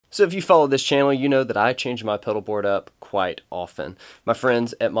So if you follow this channel, you know that I change my pedal board up quite often. My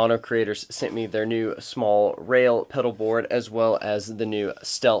friends at Mono Creators sent me their new small rail pedal board as well as the new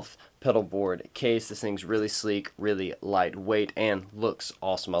Stealth pedal board case. This thing's really sleek, really lightweight, and looks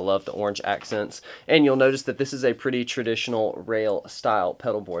awesome. I love the orange accents, and you'll notice that this is a pretty traditional rail style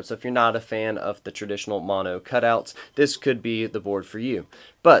pedal board. So if you're not a fan of the traditional mono cutouts, this could be the board for you.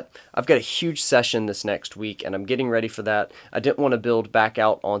 But I've got a huge session this next week, and I'm getting ready for that. I didn't want to build back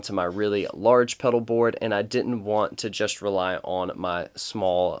out onto my really large pedal board, and I didn't want to just rely on my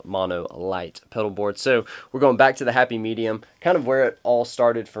small mono light pedal board. So we're going back to the happy medium, kind of where it all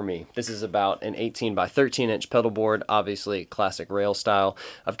started for me. This is about an 18 by 13 inch pedal board, obviously classic rail style.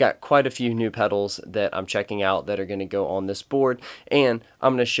 I've got quite a few new pedals that I'm checking out that are going to go on this board, and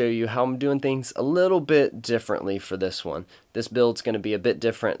I'm going to show you how I'm doing things a little bit differently for this one. This build's going to be a bit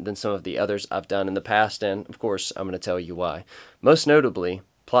different than some of the others I've done in the past, and of course I'm going to tell you why. Most notably,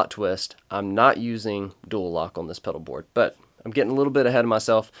 plot twist, I'm not using dual lock on this pedal board, but I'm getting a little bit ahead of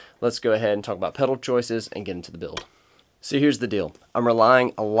myself. Let's go ahead and talk about pedal choices and get into the build. So here's the deal. I'm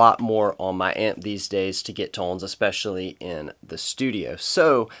relying a lot more on my amp these days to get tones, especially in the studio.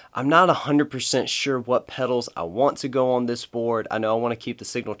 So I'm not 100% sure what pedals I want to go on this board. I know I want to keep the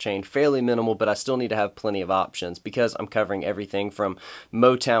signal chain fairly minimal, but I still need to have plenty of options because I'm covering everything from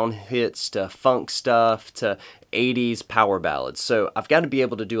Motown hits to funk stuff to 80s power ballads. So I've got to be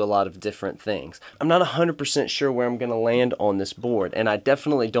able to do a lot of different things. I'm not 100% sure where I'm going to land on this board, and I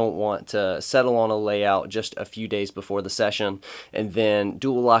definitely don't want to settle on a layout just a few days before the session and then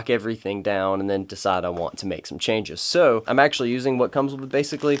dual lock everything down and then decide I want to make some changes. So I'm actually using what comes with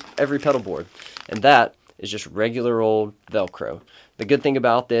basically every pedal board, and that is just regular old Velcro. The good thing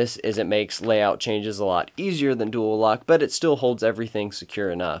about this is it makes layout changes a lot easier than dual lock, but it still holds everything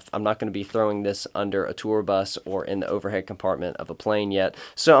secure enough. I'm not going to be throwing this under a tour bus or in the overhead compartment of a plane yet,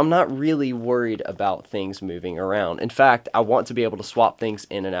 so I'm not really worried about things moving around. In fact, I want to be able to swap things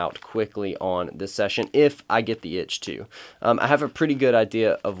in and out quickly on this session if I get the itch to. I have a pretty good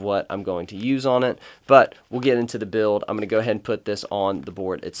idea of what I'm going to use on it, but we'll get into the build. I'm going to go ahead and put this on the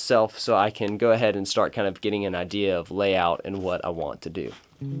board itself so I can go ahead and start kind of getting an idea of layout and what I want to do.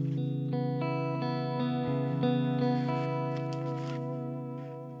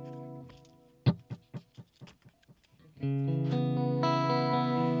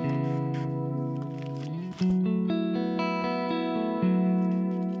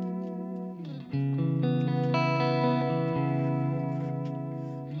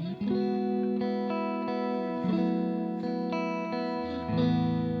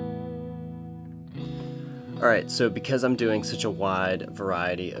 Alright, so because I'm doing such a wide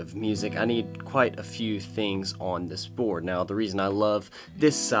variety of music, I need quite a few things on this board. Now, the reason I love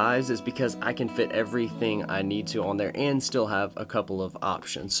this size is because I can fit everything I need to on there and still have a couple of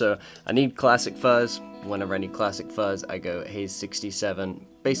options. So I need classic fuzz. Whenever I need classic fuzz, I go Haze 67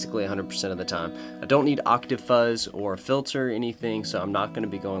 basically 100% of the time. I don't need octave fuzz or filter or anything, so I'm not going to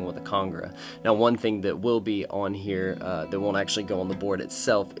be going with a conga. Now, one thing that will be on here that won't actually go on the board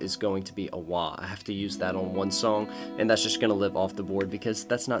itself is going to be a wah. I have to use that on one song, and that's just going to live off the board because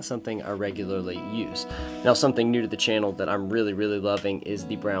that's not something I regularly use. Now, something new to the channel that I'm really loving is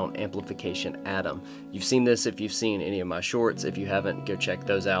the Brown Amplification Atom. You've seen this if you've seen any of my shorts. If you haven't, go check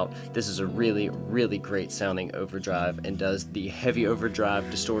those out. This is a really great sounding overdrive and does the heavy overdrive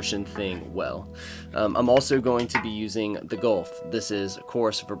distortion thing well. I'm also going to be using the Gulf. This is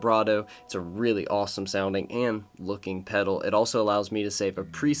chorus vibrato. It's a really awesome sounding and looking pedal. It also allows me to save a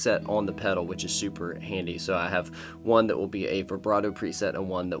preset on the pedal, which is super handy. So I have one that will be a vibrato preset and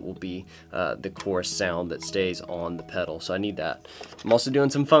one that will be the chorus sound that stays on the pedal. So I need that. I'm also doing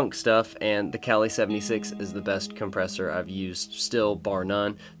some funk stuff, and the Cali 76 is the best compressor I've used still, bar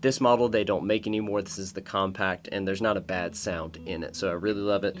none. This model they don't make anymore. This is the compact, and there's not a bad sound in it, so I really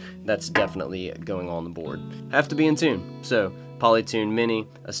love it. That's definitely going on the board. Have to be in tune, so Polytune Mini,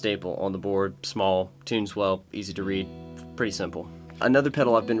 a staple on the board, small, tunes well, easy to read, pretty simple. Another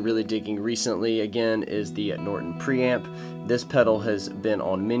pedal I've been really digging recently, again, is the Norton preamp. This pedal has been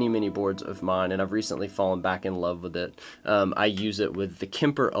on many boards of mine, and I've recently fallen back in love with it. I use it with the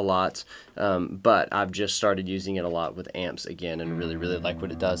Kemper a lot, but I've just started using it a lot with amps again, and really like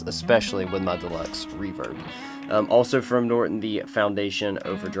what it does, especially with my deluxe reverb. Also from Norton, the Foundation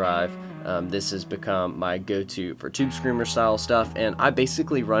Overdrive. This has become my go-to for tube screamer style stuff, and I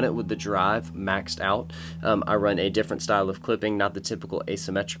basically run it with the drive maxed out. I run a different style of clipping, not the typical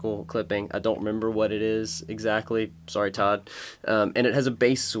asymmetrical clipping. I don't remember what it is exactly, sorry Todd. And it has a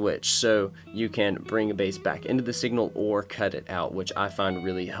bass switch, so you can bring a bass back into the signal or cut it out, which I find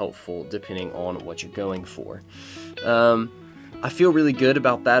really helpful depending on what you're going for. I feel really good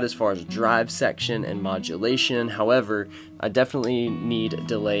about that as far as drive section and modulation. However, I definitely need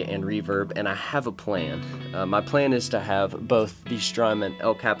delay and reverb, and I have a plan. My plan is to have both the Strymon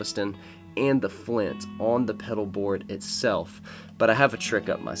El Capiston and the Flint on the pedal board itself, but I have a trick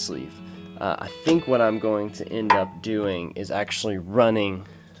up my sleeve. I think what I'm going to end up doing is actually running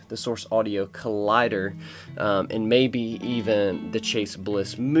the Source Audio Collider and maybe even the Chase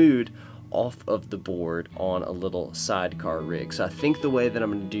Bliss Mood off of the board on a little sidecar rig. So I think the way that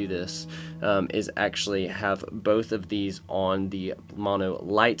I'm going to do this is actually have both of these on the Mono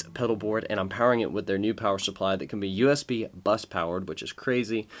Light pedal board, and I'm powering it with their new power supply that can be USB bus powered, which is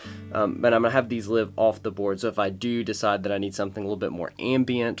crazy. But I'm going to have these live off the board, so if I do decide that I need something a little bit more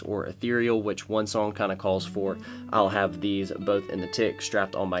ambient or ethereal, which one song kind of calls for, I'll have these both in the tick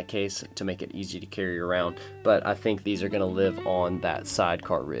strapped on my case to make it easy to carry around. But I think these are going to live on that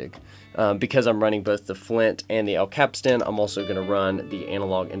sidecar rig. Because I'm running both the Flint and the El Capiston, I'm also going to run the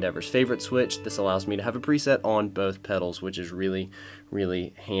Analog Endeavor's favorite switch. This allows me to have a preset on both pedals, which is really,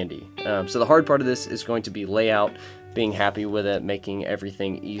 really handy. So the hard part of this is going to be layout, being happy with it, making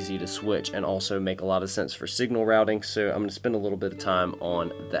everything easy to switch, and also make a lot of sense for signal routing. So I'm going to spend a little bit of time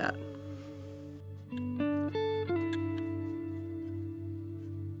on that.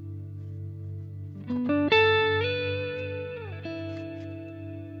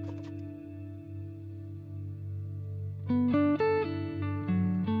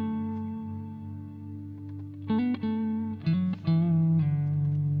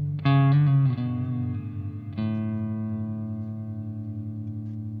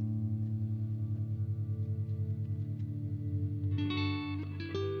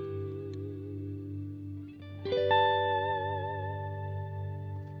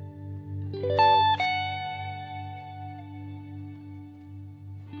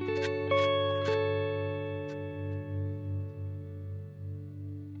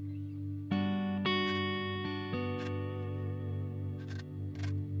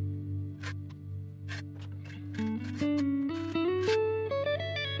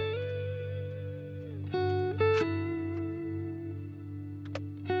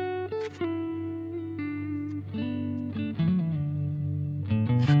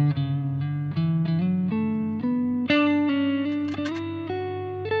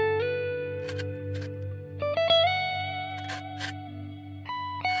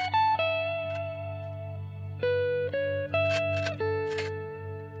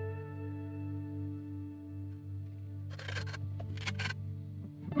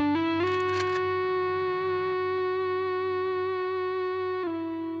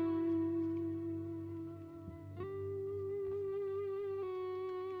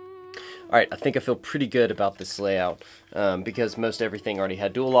 Alright, I think I feel pretty good about this layout because most everything already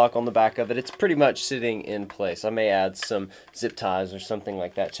had dual lock on the back of it. It's pretty much sitting in place. I may add some zip ties or something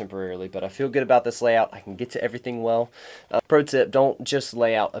like that temporarily, but I feel good about this layout. I can get to everything well. Pro tip, don't just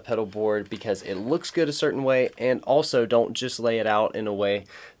lay out a pedal board because it looks good a certain way, and also don't just lay it out in a way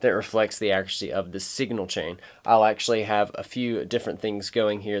that reflects the accuracy of the signal chain. I'll actually have a few different things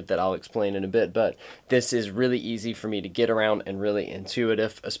going here that I'll explain in a bit, but this is really easy for me to get around and really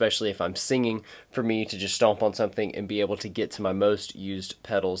intuitive, especially if I'm singing, for me to just stomp on something and be able to get to my most used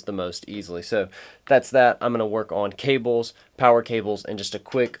pedals the most easily. So that's that. I'm going to work on cables, power cables, and just a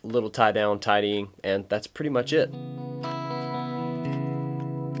quick little tie down, tidying, and that's pretty much it.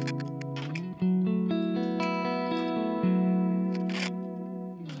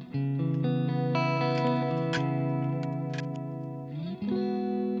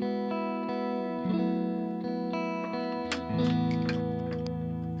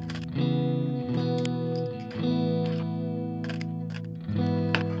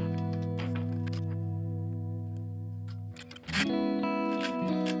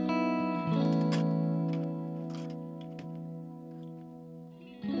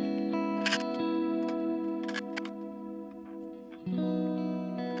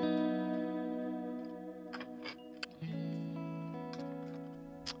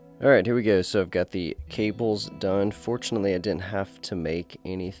 Alright, here we go. So I've got the cables done. Fortunately, I didn't have to make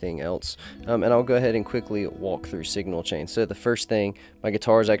anything else. And I'll go ahead and quickly walk through signal chain. So the first thing, my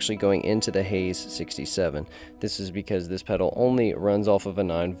guitar is actually going into the Hayes 67. This is because this pedal only runs off of a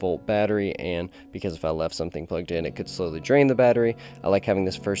 9-volt battery, and because if I left something plugged in, it could slowly drain the battery. I like having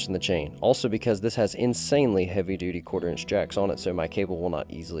this first in the chain. Also because this has insanely heavy-duty 1/4-inch jacks on it, so my cable will not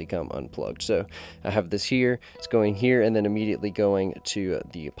easily come unplugged. So I have this here, it's going here, and then immediately going to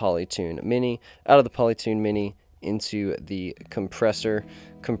the Polytune Mini, out of the Polytune Mini into the compressor.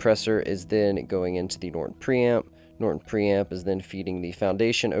 Compressor is then going into the Norton preamp. Norton preamp is then feeding the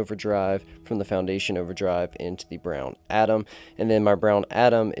foundation overdrive. from the Foundation Overdrive into the Brown Atom, and then my Brown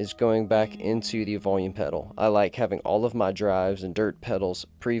Atom is going back into the volume pedal. I like having all of my drives and dirt pedals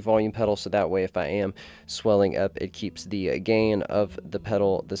pre-volume pedal, so that way if I am swelling up, it keeps the gain of the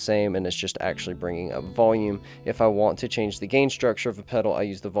pedal the same, and it's just actually bringing up volume. If I want to change the gain structure of a pedal, I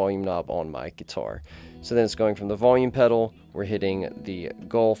use the volume knob on my guitar. So then it's going from the volume pedal, we're hitting the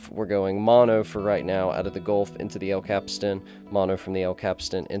Gulf, we're going mono for right now out of the Gulf into the El Capiston, mono from the El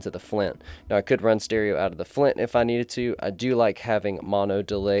Capiston into the Flint. Now I could run stereo out of the Flint if I needed to. I do like having mono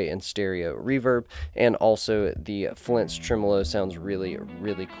delay and stereo reverb, and also the Flint's tremolo sounds really,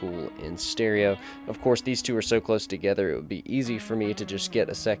 really cool in stereo. Of course, these two are so close together, it would be easy for me to just get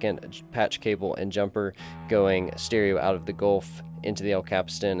a second patch cable and jumper going stereo out of the Gulf into the El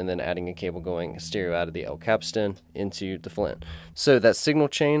Capiston, and then adding a cable going stereo out of the El Capiston into the Flint. So that signal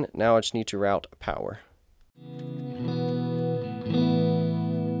chain, now I just need to route power.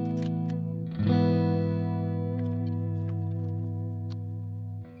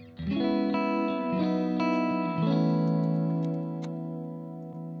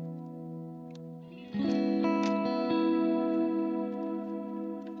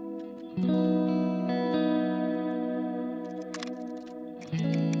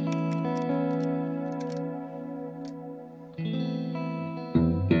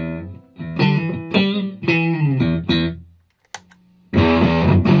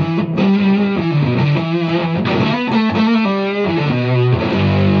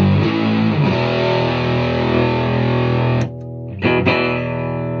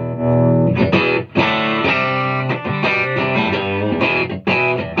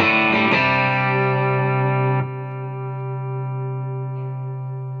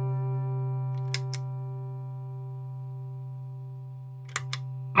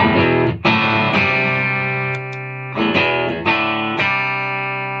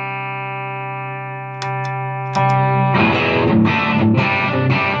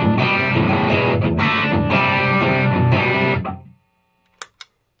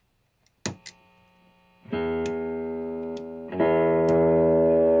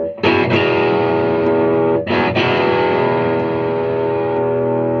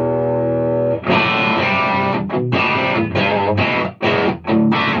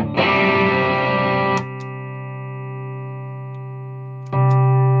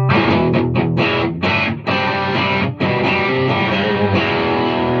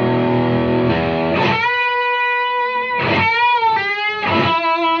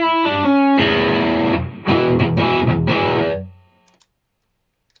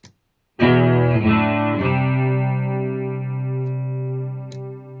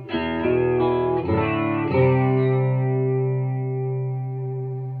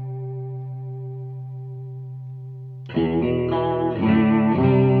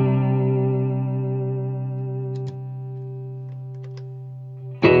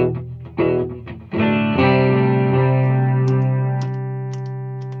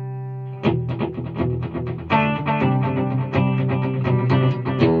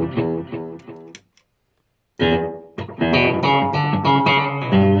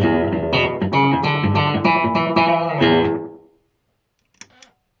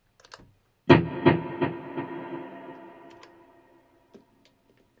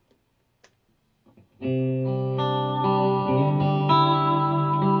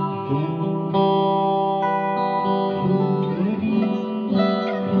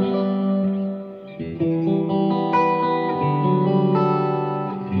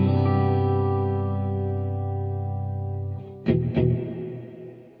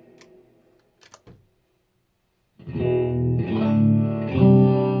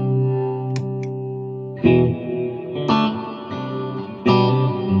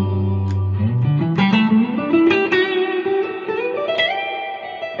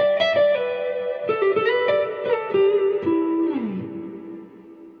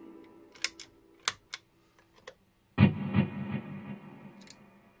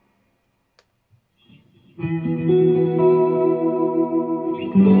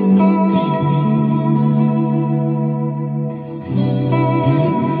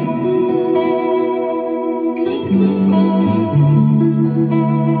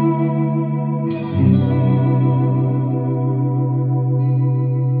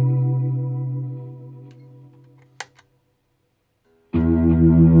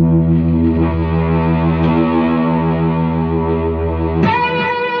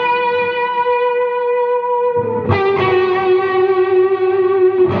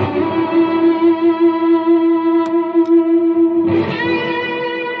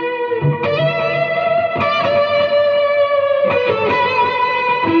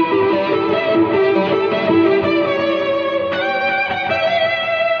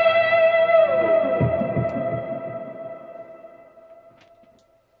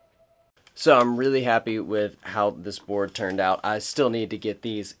 So I'm really happy with how this board turned out. I still need to get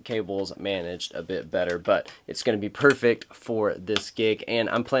these cables managed a bit better, but it's going to be perfect for this gig, and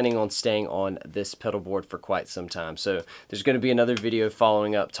I'm planning on staying on this pedal board for quite some time. So there's going to be another video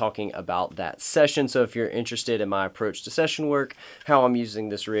following up talking about that session. So if you're interested in my approach to session work, how I'm using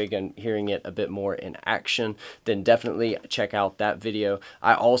this rig and hearing it a bit more in action, then definitely check out that video.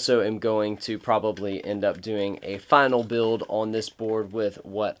 I also am going to probably end up doing a final build on this board with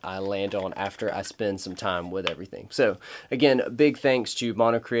what I land on after I spend some time with everything. So again, big thanks to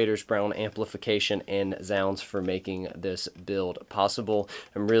Mono Creators, Brown Amplification, and Zounds for making this build possible.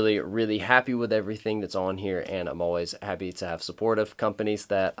 I'm really happy with everything that's on here, and I'm always happy to have supportive companies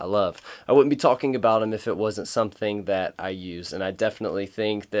that I love. I wouldn't be talking about them if it wasn't something that I use, and I definitely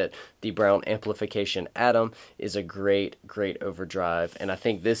think that the Brown Amplification Atom is a great overdrive, and I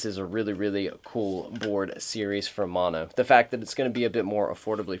think this is a really cool board series from Mono. The fact that it's going to be a bit more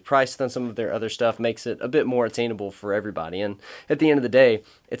affordably priced than some of their other stuff makes it a bit more attainable for everybody, and at the end of the day,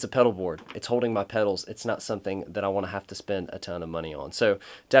 it's a pedal board. It's holding my pedals. It's not something that I want to have to spend a ton of money on. So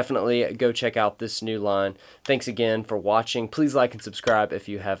definitely go check out this new line. Thanks again for watching. Please like and subscribe if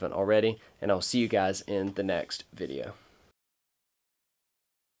you haven't already, and I'll see you guys in the next video.